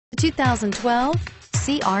2012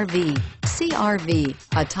 CR-V. CR-V,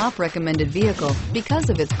 a top recommended vehicle because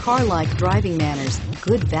of its car-like driving manners,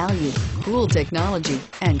 good value, cool technology,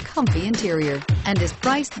 and comfy interior, and is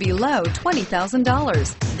priced below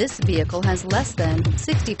 $20,000. This vehicle has less than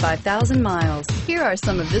 65,000 miles. Here are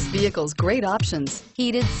some of this vehicle's great options: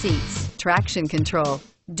 heated seats, traction control,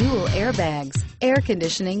 dual airbags, air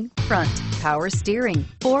conditioning, front, power steering,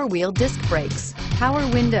 four-wheel disc brakes, power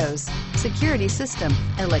windows, security system,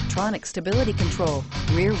 electronic stability control,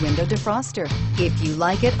 rear window defroster. If you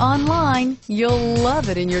like it online, you'll love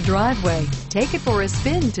it in your driveway. Take it for a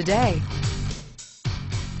spin today.